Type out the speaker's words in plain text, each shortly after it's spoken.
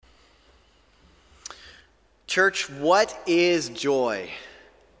Church, what is joy?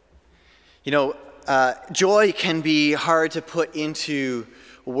 Joy can be hard to put into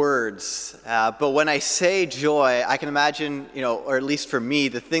words, but when I say joy, I can imagine, or at least for me,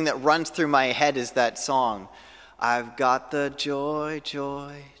 the thing that runs through my head is that song. I've got the joy,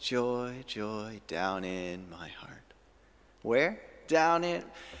 joy, joy, joy down in my heart. Where? Down in...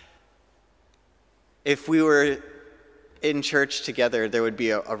 If we were in church together, there would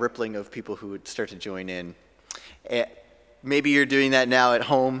be a rippling of people who would start to join in. Maybe you're doing that now at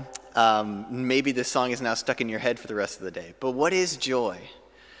home. Maybe this song is now stuck in your head for the rest of the day. But what is joy?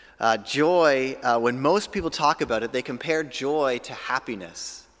 Joy, when most people talk about it, they compare joy to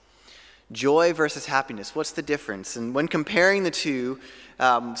happiness. Joy versus happiness, what's the difference? And when comparing the two,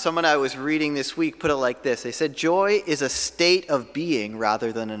 someone I was reading this week put it like this. They said, joy is a state of being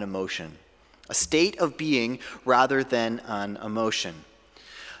rather than an emotion. A state of being rather than an emotion.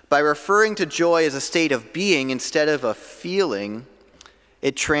 By referring to joy as a state of being instead of a feeling,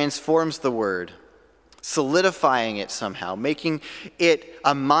 it transforms the word, solidifying it somehow, making it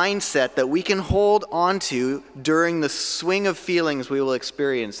a mindset that we can hold onto during the swing of feelings we will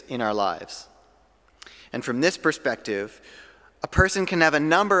experience in our lives. And from this perspective, a person can have a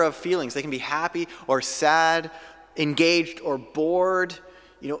number of feelings. They can be happy or sad, engaged or bored,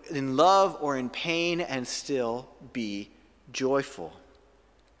 in love or in pain, and still be joyful.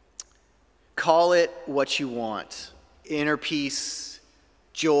 Call it what you want. Inner peace,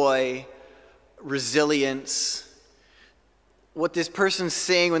 joy, resilience. What this person's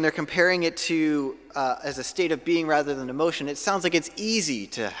saying when they're comparing it to as a state of being rather than emotion, it sounds like it's easy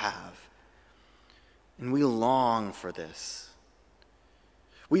to have. And we long for this.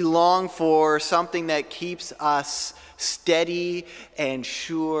 We long for something that keeps us steady and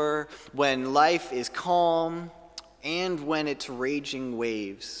sure when life is calm and when it's raging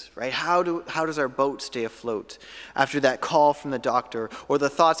waves, right? How does our boat stay afloat after that call from the doctor, or the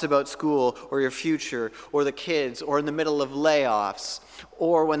thoughts about school or your future or the kids, or in the middle of layoffs,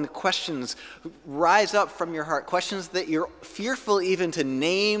 or when the questions rise up from your heart, questions that you're fearful even to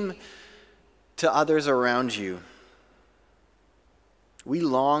name to others around you? We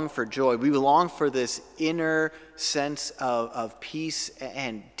long for joy. We long for this inner sense of peace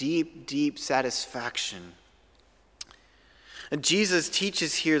and deep, deep satisfaction. And Jesus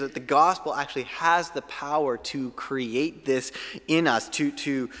teaches here that the gospel actually has the power to create this in us,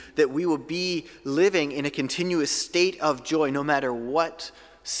 that we will be living in a continuous state of joy no matter what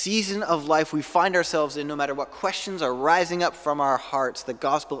season of life we find ourselves in, no matter what questions are rising up from our hearts. The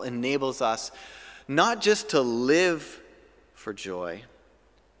gospel enables us not just to live for joy,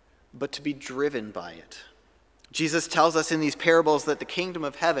 but to be driven by it. Jesus tells us in these parables that the kingdom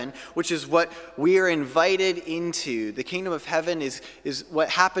of heaven, which is what we are invited into, the kingdom of heaven is what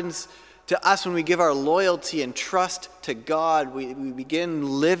happens to us when we give our loyalty and trust to God. We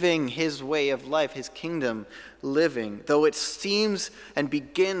begin living his way of life, his kingdom living. Though it seems and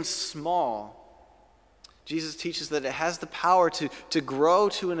begins small, Jesus teaches that it has the power to grow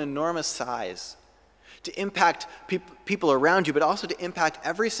to an enormous size, to impact people around you, but also to impact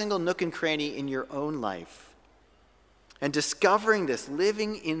every single nook and cranny in your own life. And discovering this,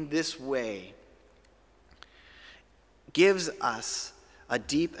 living in this way, gives us a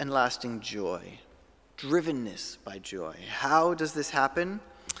deep and lasting joy, drivenness by joy. How does this happen?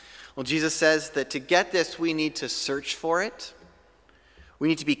 Well, Jesus says that to get this, we need to search for it. We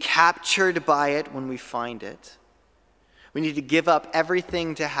need to be captured by it when we find it. We need to give up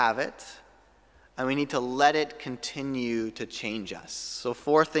everything to have it. And we need to let it continue to change us. So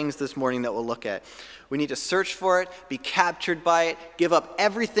 4 things this morning that we'll look at. We need to search for it, be captured by it, give up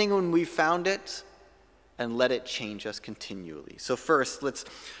everything when we found it, and let it change us continually. So first,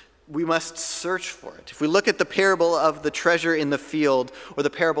 we must search for it. If we look at the parable of the treasure in the field, or the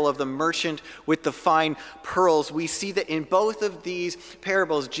parable of the merchant with the fine pearls, we see that in both of these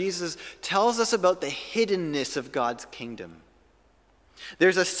parables, Jesus tells us about the hiddenness of God's kingdom.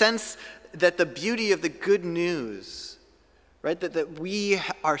 There's a sense that the beauty of the good news, right, that we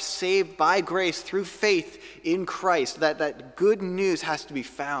are saved by grace through faith in Christ, that good news has to be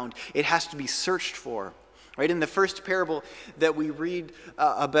found. It has to be searched for. Right? In the first parable that we read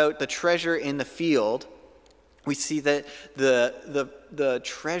about the treasure in the field, we see that the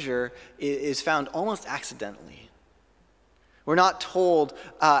treasure is found almost accidentally. We're not told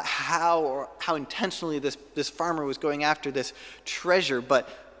how intentionally this farmer was going after this treasure, but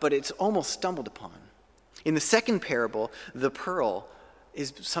it's almost stumbled upon. In the second parable, the pearl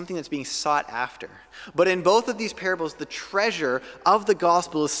is something that's being sought after. But in both of these parables, the treasure of the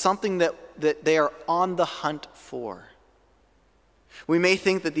gospel is something that they are on the hunt for. We may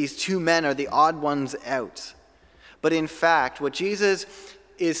think that these two men are the odd ones out, But in fact, what Jesus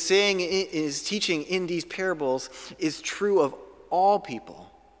is saying, is teaching in these parables, is true of all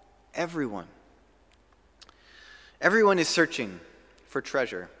people, everyone. Everyone is searching for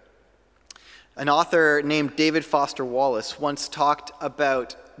treasure. An author named David Foster Wallace once talked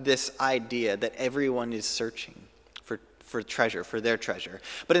about this idea that everyone is searching for treasure, for their treasure.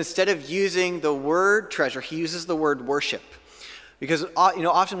 But instead of using the word treasure, he uses the word worship. Because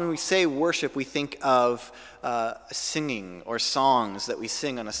often when we say worship, we think of singing or songs that we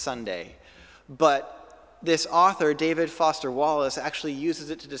sing on a Sunday. But this author, David Foster Wallace, actually uses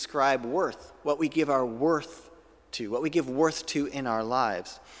it to describe worth, what we give our worth to, what we give worth to in our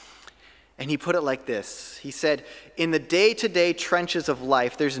lives. And he put it like this. He said, "In the day-to-day trenches of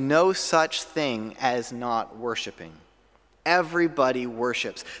life, there's no such thing as not worshiping. Everybody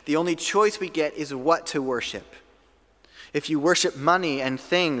worships. The only choice we get is what to worship. If you worship money and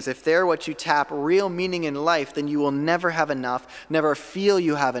things, if they're what you tap real meaning in life, then you will never have enough, never feel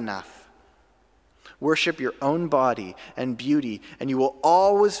you have enough. Worship your own body and beauty, and you will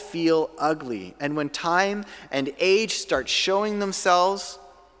always feel ugly. And when time and age start showing themselves,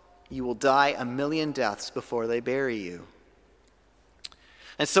 you will die a million deaths before they bury you."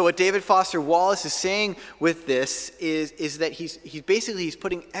 And so what David Foster Wallace is saying with this is that he's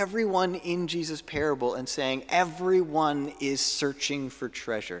putting everyone in Jesus' parable and saying everyone is searching for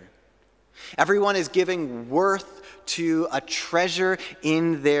treasure. Everyone is giving worth to a treasure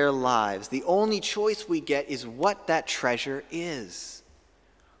in their lives. The only choice we get is what that treasure is.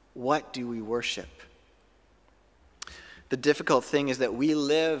 What do we worship? The difficult thing is that we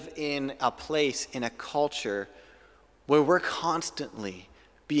live in a place, in a culture, where we're constantly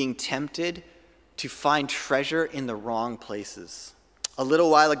being tempted to find treasure in the wrong places. A little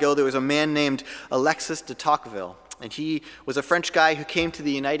while ago, there was a man named Alexis de Tocqueville, and he was a French guy who came to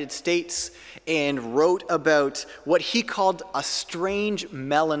the United States and wrote about what he called a strange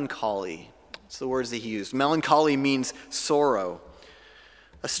melancholy. That's the words that he used. Melancholy means sorrow.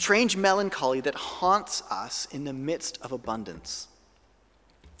 A strange melancholy that haunts us in the midst of abundance.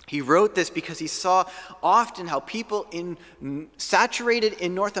 He wrote this because he saw often how people saturated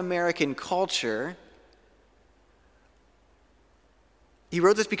in North American culture, he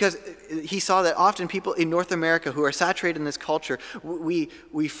wrote this because he saw that often people in North America who are saturated in this culture, we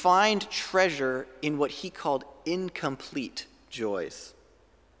find treasure in what he called incomplete joys.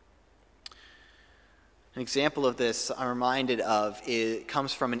 An example of this I'm reminded of, it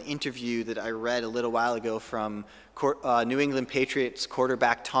comes from an interview that I read a little while ago from New England Patriots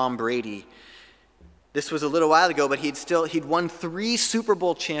quarterback Tom Brady. This was a little while ago, but he'd won 3 Super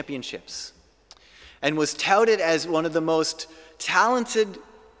Bowl championships and was touted as one of the most talented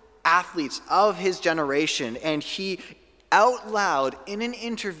athletes of his generation. And he out loud in an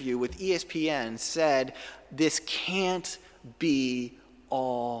interview with ESPN said, "This can't be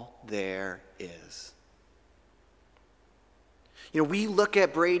all there is." We look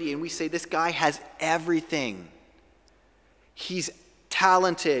at Brady and we say, this guy has everything. He's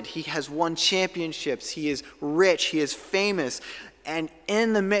talented. He has won championships. He is rich. He is famous. And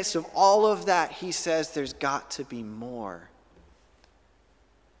in the midst of all of that, he says there's got to be more.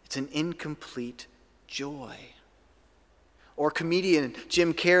 It's an incomplete joy. Or comedian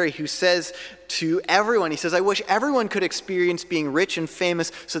Jim Carrey, who says to everyone, he says, "I wish everyone could experience being rich and famous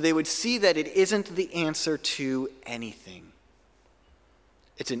so they would see that it isn't the answer to anything.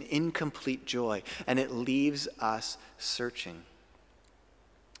 It's an incomplete joy, and it leaves us searching."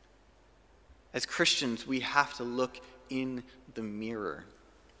 As Christians, we have to look in the mirror.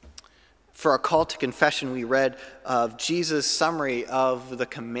 For our call to confession, we read of Jesus' summary of the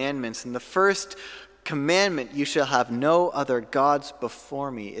commandments. And the first commandment, "You shall have no other gods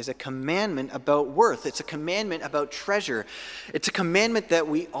before me," is a commandment about worth. It's a commandment about treasure. It's a commandment that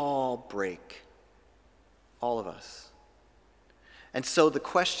we all break. All of us. And so the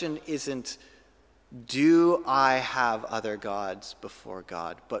question isn't, do I have other gods before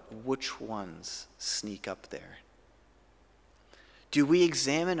God, but which ones sneak up there? Do we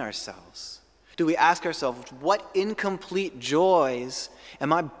examine ourselves? Do we ask ourselves, what incomplete joys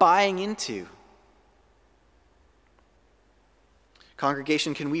am I buying into?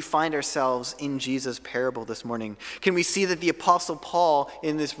 Congregation, can we find ourselves in Jesus' parable this morning? Can we see that the Apostle Paul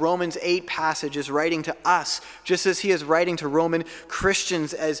in this Romans 8 passage is writing to us, just as he is writing to Roman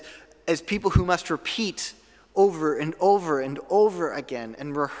Christians as people who must repeat over and over and over again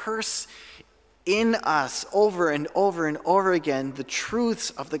and rehearse in us over and over and over again the truths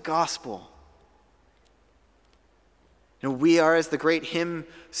of the gospel? We are, as the great hymn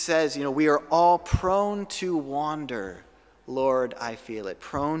says, we are all prone to wander. Lord, I feel it,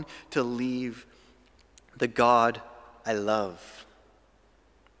 prone to leave the God I love.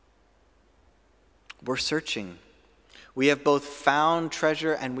 We're searching. We have both found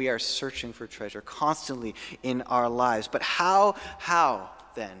treasure and we are searching for treasure constantly in our lives. But how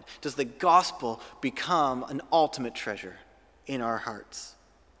then does the gospel become an ultimate treasure in our hearts?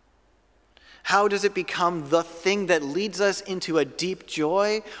 How does it become the thing that leads us into a deep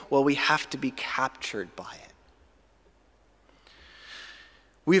joy? Well, we have to be captured by it.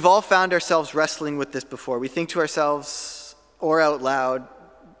 We've all found ourselves wrestling with this before. We think to ourselves or out loud,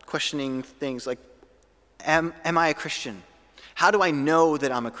 questioning things like, am I a Christian? How do I know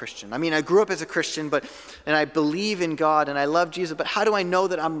that I'm a Christian? I mean, I grew up as a Christian, and I believe in God and I love Jesus, but how do I know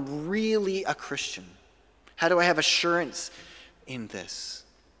that I'm really a Christian? How do I have assurance in this?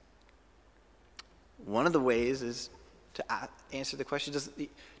 One of the ways is to answer the question,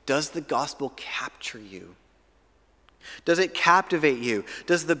 does the gospel capture you? Does it captivate you?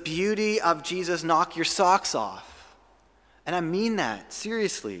 Does the beauty of Jesus knock your socks off? And I mean that,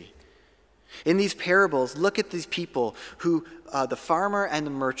 seriously. In these parables, look at these people who, the farmer and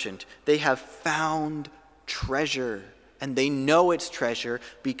the merchant, they have found treasure. And they know it's treasure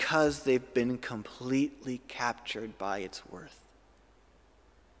because they've been completely captured by its worth.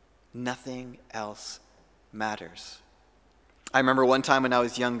 Nothing else matters. I remember one time when I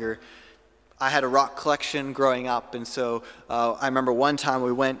was younger, I had a rock collection growing up, and so I remember one time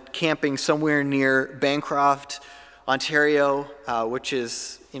we went camping somewhere near Bancroft, Ontario, which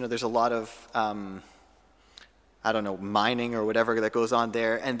is, there's a lot of, mining or whatever that goes on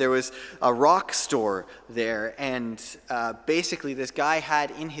there, and there was a rock store there, and basically this guy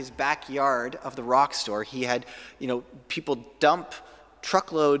had in his backyard of the rock store, he had, people dump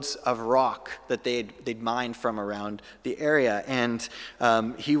truckloads of rock that they'd mined from around the area, and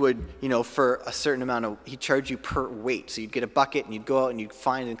he would, for a certain amount he'd charge you per weight. So you'd get a bucket and you'd go out and you'd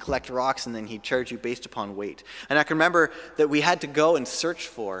find and collect rocks, and then he'd charge you based upon weight. And I can remember that we had to go and search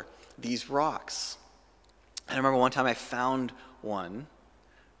for these rocks. And I remember one time I found one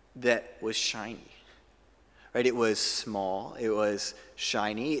that was shiny, right? It was small, it was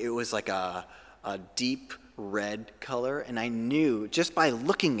shiny, it was like a deep red color, and I knew just by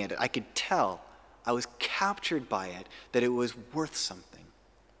looking at it, I could tell, I was captured by it, that it was worth something.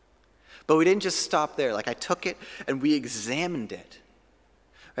 But we didn't just stop there. Like, I took it and we examined it,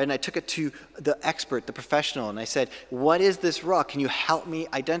 right? And I took it to the expert, the professional, and I said, what is this rock? Can you help me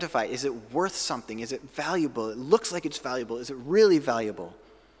identify? Is it worth something? Is it valuable? It looks like it's valuable. Is it really valuable?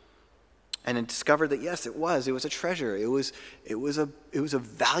 And I discovered that yes, it was. It was a treasure. It was a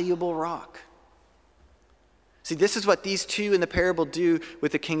valuable rock. See, this is what these two in the parable do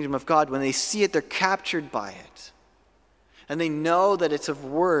with the kingdom of God. When they see it, they're captured by it. And they know that it's of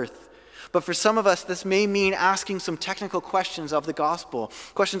worth. But for some of us, this may mean asking some technical questions of the gospel.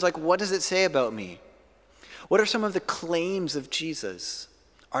 Questions like, what does it say about me? What are some of the claims of Jesus?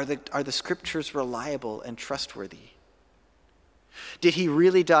 Are the scriptures reliable and trustworthy? Did he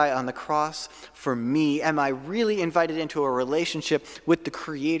really die on the cross for me? Am I really invited into a relationship with the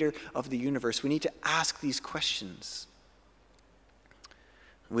creator of the universe? We need to ask these questions.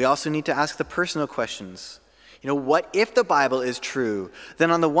 We also need to ask the personal questions. What if the Bible is true?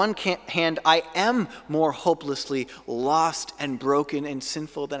 Then on the one hand, I am more hopelessly lost and broken and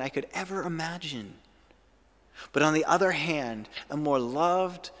sinful than I could ever imagine. But on the other hand, I'm more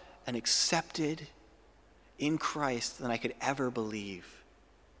loved and accepted in Christ than I could ever believe.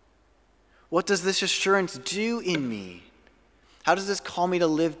 What does this assurance do in me? How does this call me to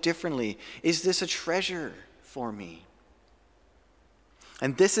live differently? Is this a treasure for me?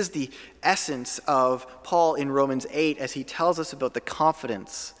 And this is the essence of Paul in Romans 8 as he tells us about the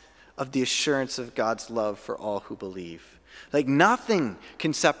confidence of the assurance of God's love for all who believe. Like, nothing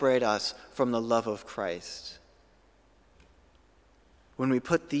can separate us from the love of Christ. When we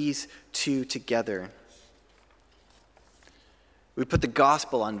put these two together, we put the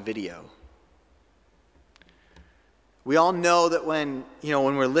gospel on video. We all know that when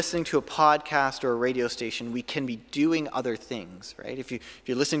we're listening to a podcast or a radio station, we can be doing other things, right? If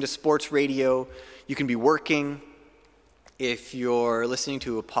you're listening to sports radio, you can be working. If you're listening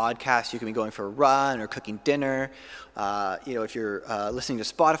to a podcast, you can be going for a run or cooking dinner. If you're listening to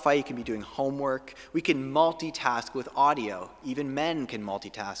Spotify, you can be doing homework. We can multitask with audio. Even men can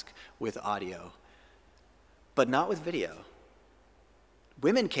multitask with audio, but not with video.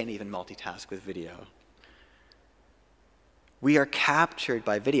 Women can't even multitask with video. We are captured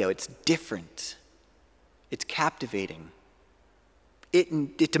by video. It's different. It's captivating.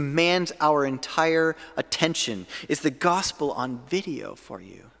 It demands our entire attention. Is the gospel on video for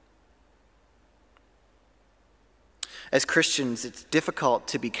you? As Christians, it's difficult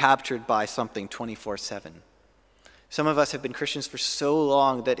to be captured by something 24/7. Some of us have been Christians for so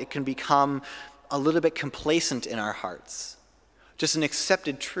long that it can become a little bit complacent in our hearts, just an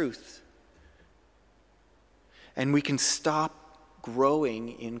accepted truth. And we can stop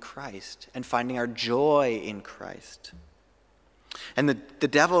growing in Christ and finding our joy in Christ. And the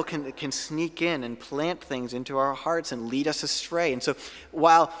devil can sneak in and plant things into our hearts and lead us astray. And so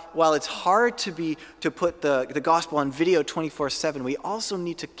while it's hard to put the gospel on video 24/7, we also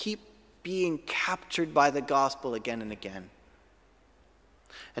need to keep being captured by the gospel again and again.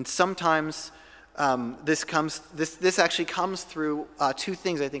 And sometimes this actually comes through two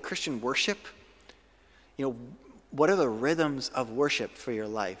things, I think. Christian worship. What are the rhythms of worship for your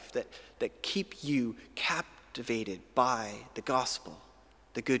life that keep you captivated by the gospel,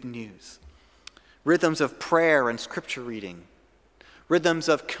 the good news? Rhythms of prayer and scripture reading. Rhythms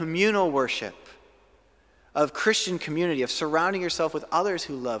of communal worship, of Christian community, of surrounding yourself with others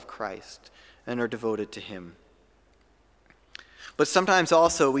who love Christ and are devoted to him. But sometimes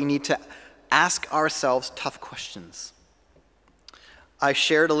also we need to ask ourselves tough questions. I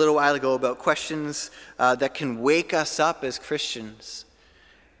shared a little while ago about questions that can wake us up as Christians.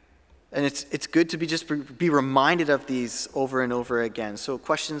 And it's good to be reminded of these over and over again. So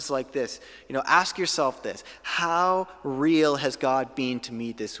questions like this, ask yourself this: how real has God been to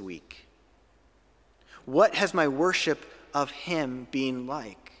me this week? What has my worship of him been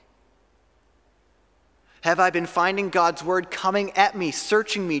like? Have I been finding God's word coming at me,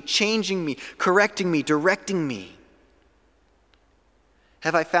 searching me, changing me, correcting me, directing me?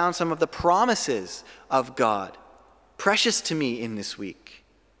 Have I found some of the promises of God precious to me in this week?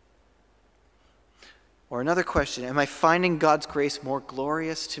 Or another question, am I finding God's grace more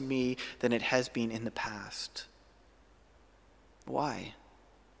glorious to me than it has been in the past? Why?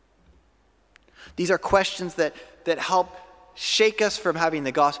 These are questions that help shake us from having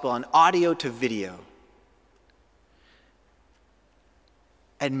the gospel on audio to video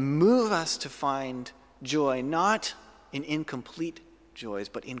and move us to find joy not in incomplete joys,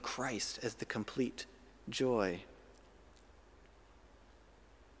 but in Christ as the complete joy.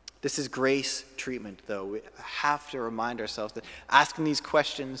 This is grace treatment, though. We have to remind ourselves that asking these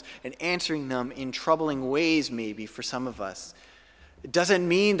questions and answering them in troubling ways, maybe for some of us, it doesn't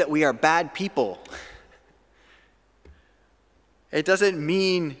mean that we are bad people. It doesn't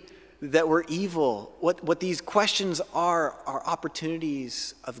mean that we're evil. What these questions are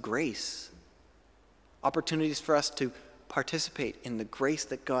opportunities of grace, opportunities for us to participate in the grace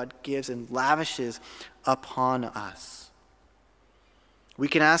that God gives and lavishes upon us. We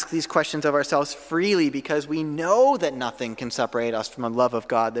can ask these questions of ourselves freely because we know that nothing can separate us from the love of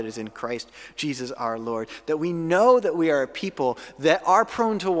God that is in Christ Jesus our Lord. That we know that we are a people that are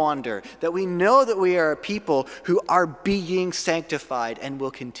prone to wander. That we know that we are a people who are being sanctified and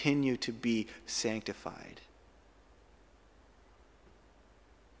will continue to be sanctified.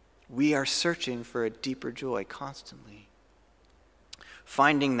 We are searching for a deeper joy constantly,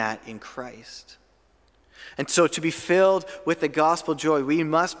 finding that in Christ. And so to be filled with the gospel joy, we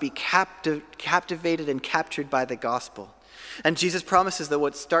must be captivated and captured by the gospel. And Jesus promises that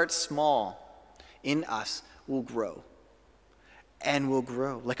what starts small in us will grow and will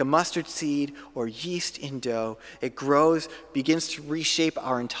grow. Like a mustard seed or yeast in dough, it grows, begins to reshape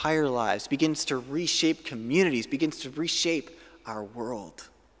our entire lives, begins to reshape communities, begins to reshape our world.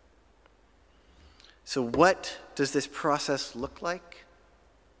 So what does this process look like?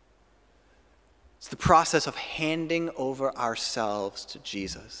 It's the process of handing over ourselves to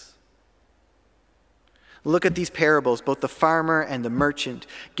Jesus. Look at these parables. Both the farmer and the merchant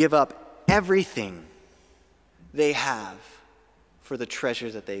give up everything they have for the treasure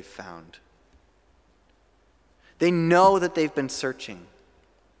that they've found. They know that they've been searching.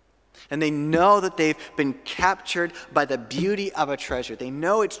 And they know that they've been captured by the beauty of a treasure. They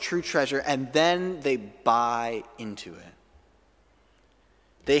know it's true treasure, and then they buy into it.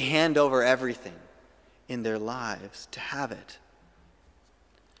 They hand over everything in their lives to have it.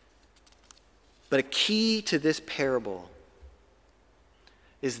 But a key to this parable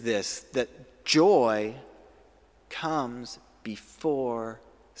is this, that joy comes before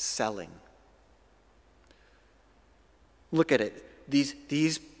selling. Look at it.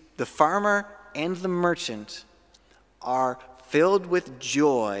 The farmer and the merchant are filled with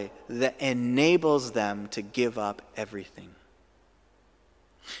joy that enables them to give up everything.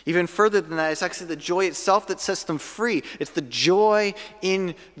 Even further than that, it's actually the joy itself that sets them free. It's the joy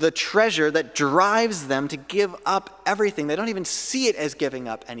in the treasure that drives them to give up everything. They don't even see it as giving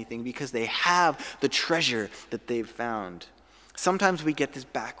up anything because they have the treasure that they've found. Sometimes we get this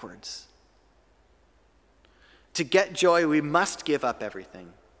backwards. To get joy, we must give up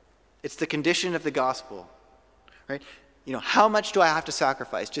everything. It's the condition of the gospel. right? How much do I have to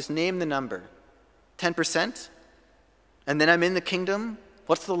sacrifice? Just name the number. 10%? And then I'm in the kingdom?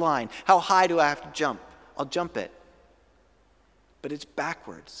 What's the line? How high do I have to jump? I'll jump it. But it's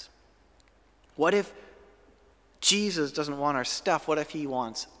backwards. What if Jesus doesn't want our stuff? What if he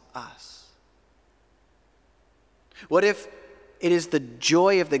wants us? What if it is the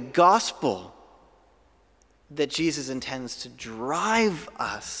joy of the gospel that Jesus intends to drive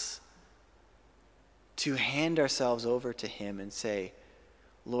us to hand ourselves over to him and say,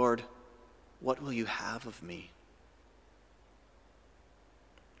 Lord, what will you have of me?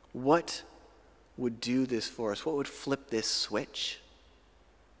 What would do this for us? What would flip this switch?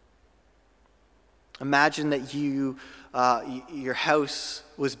 Imagine that your house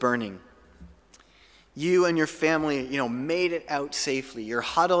was burning. You and your family, made it out safely. You're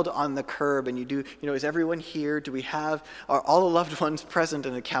huddled on the curb and you do, is everyone here? Do we have, are all the loved ones present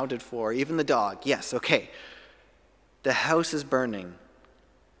and accounted for? Even the dog? Yes, okay. The house is burning.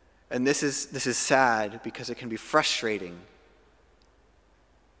 And this is sad because it can be frustrating.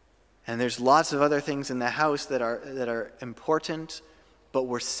 And there's lots of other things in the house that are important, but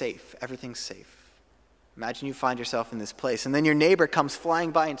we're safe. Everything's safe. Imagine you find yourself in this place, and then your neighbor comes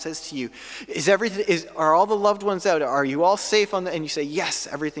flying by and says to you, are all the loved ones out? Are you all safe and you say, yes,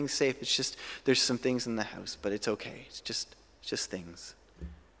 everything's safe. It's just there's some things in the house, but it's okay. It's just things.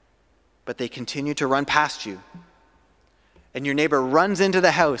 But they continue to run past you. And your neighbor runs into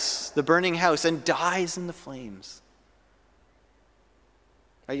the house, the burning house, and dies in the flames.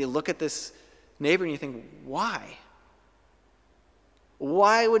 Right? You look at this neighbor and you think, why?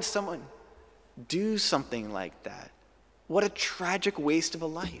 Why would someone do something like that? What a tragic waste of a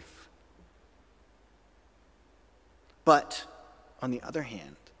life. But on the other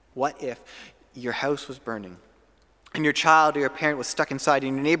hand, what if your house was burning and your child or your parent was stuck inside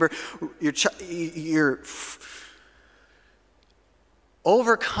and your neighbor, you're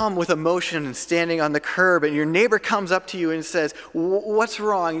overcome with emotion and standing on the curb and your neighbor comes up to you and says, what's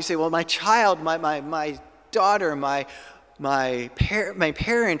wrong? You say, well, my child, my daughter, my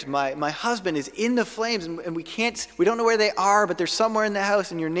parent, my husband is in the flames and we don't know where they are, but they're somewhere in the house,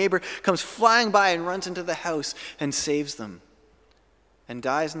 and your neighbor comes flying by and runs into the house and saves them and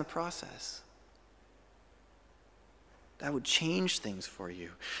dies in the process. That would change things for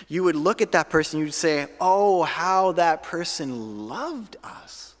you. You would look at that person, you'd say, oh, how that person loved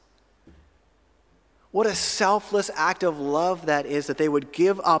us. What a selfless act of love that is, that they would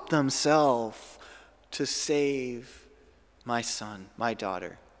give up themselves to save my son, my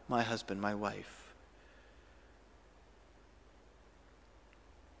daughter, my husband, my wife.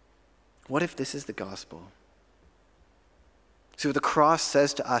 What if this is the gospel? See, what the cross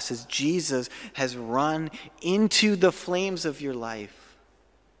says to us is Jesus has run into the flames of your life.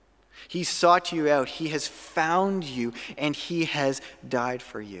 He sought you out. He has found you, and he has died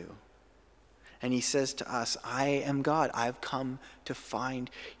for you. And he says to us, I am God. I've come to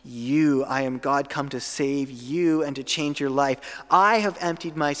find you. I am God, come to save you and to change your life. I have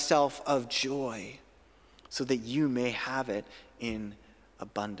emptied myself of joy so that you may have it in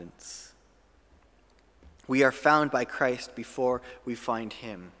abundance. We are found by Christ before we find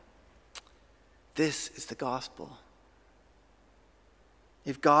him. This is the gospel.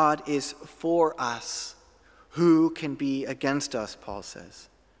 If God is for us, who can be against us, Paul says.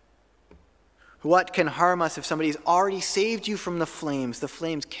 What can harm us if somebody's already saved you from the flames? The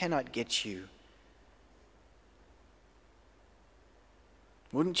flames cannot get you.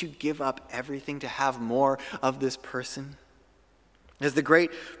 Wouldn't you give up everything to have more of this person? As the great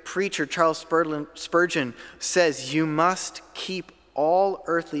preacher Charles Spurgeon says, you must keep all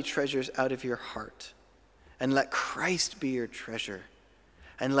earthly treasures out of your heart and let Christ be your treasure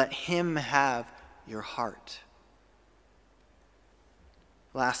and let him have your heart.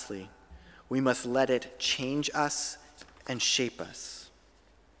 Lastly, we must let it change us and shape us.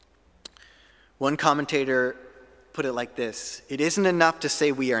 One commentator put it like this: it isn't enough to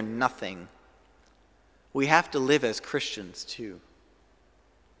say we are nothing. We have to live as Christians too.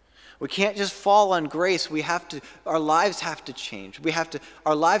 We can't just fall on grace. Our lives have to change.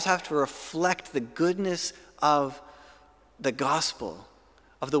 Our lives have to reflect the goodness of the gospel,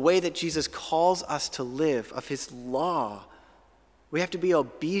 of the way that Jesus calls us to live, of his law. We have to be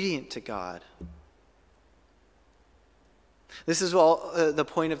obedient to God. This is all the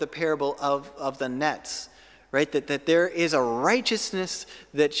point of the parable of the nets, right? That there is a righteousness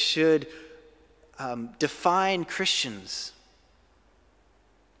that should define Christians.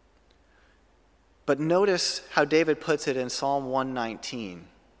 But notice how David puts it in Psalm 119.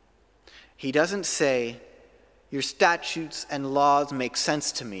 He doesn't say, your statutes and laws make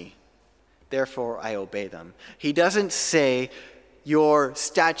sense to me. therefore I obey them. He doesn't say, your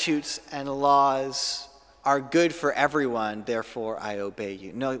statutes and laws are good for everyone, therefore I obey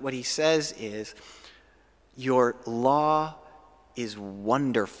you. No, what he says is, your law is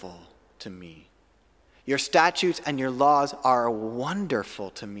wonderful to me. Your statutes and your laws are wonderful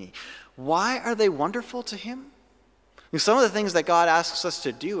to me. Why are they wonderful to him? Some of the things that God asks us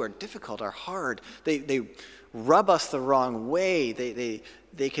to do are difficult, are hard. They rub us the wrong way.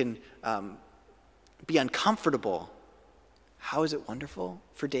 They can be uncomfortable. How is it wonderful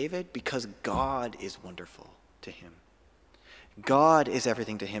for David? Because God is wonderful to him. God is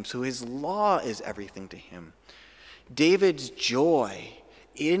everything to him, so his law is everything to him. David's joy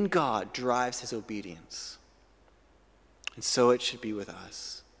in God drives his obedience. And so it should be with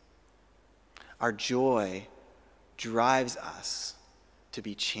us. Our joy drives us to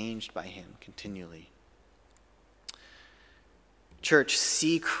be changed by him continually. Church,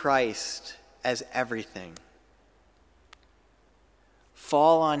 see Christ as everything.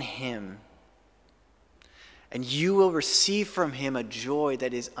 Fall on him, and you will receive from him a joy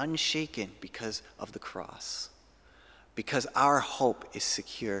that is unshaken because of the cross. Because our hope is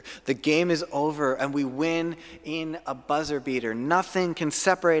secure. The game is over and we win in a buzzer beater. Nothing can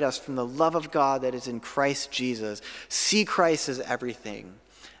separate us from the love of God that is in Christ Jesus. See Christ as everything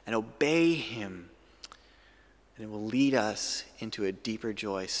and obey him. And it will lead us into a deeper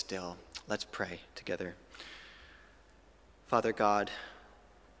joy still. Let's pray together. Father God,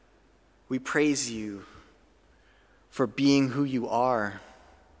 we praise you for being who you are,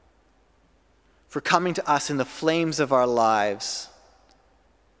 for coming to us in the flames of our lives,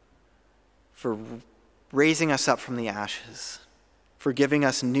 for raising us up from the ashes, for giving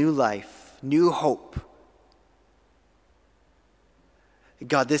us new life, new hope.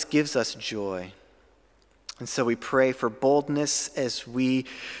 God, this gives us joy. And so we pray for boldness as we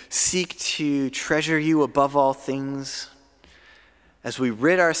seek to treasure you above all things, as we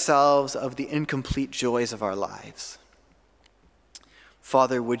rid ourselves of the incomplete joys of our lives.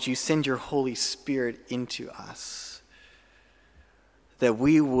 Father, would you send your Holy Spirit into us, that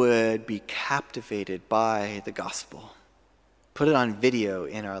we would be captivated by the gospel, put it on video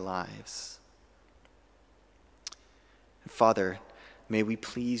in our lives. And Father, may we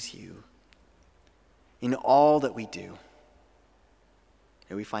please you in all that we do.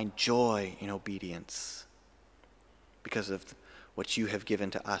 May we find joy in obedience because of what you have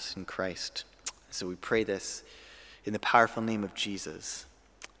given to us in Christ. So we pray this in the powerful name of Jesus.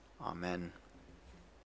 Amen.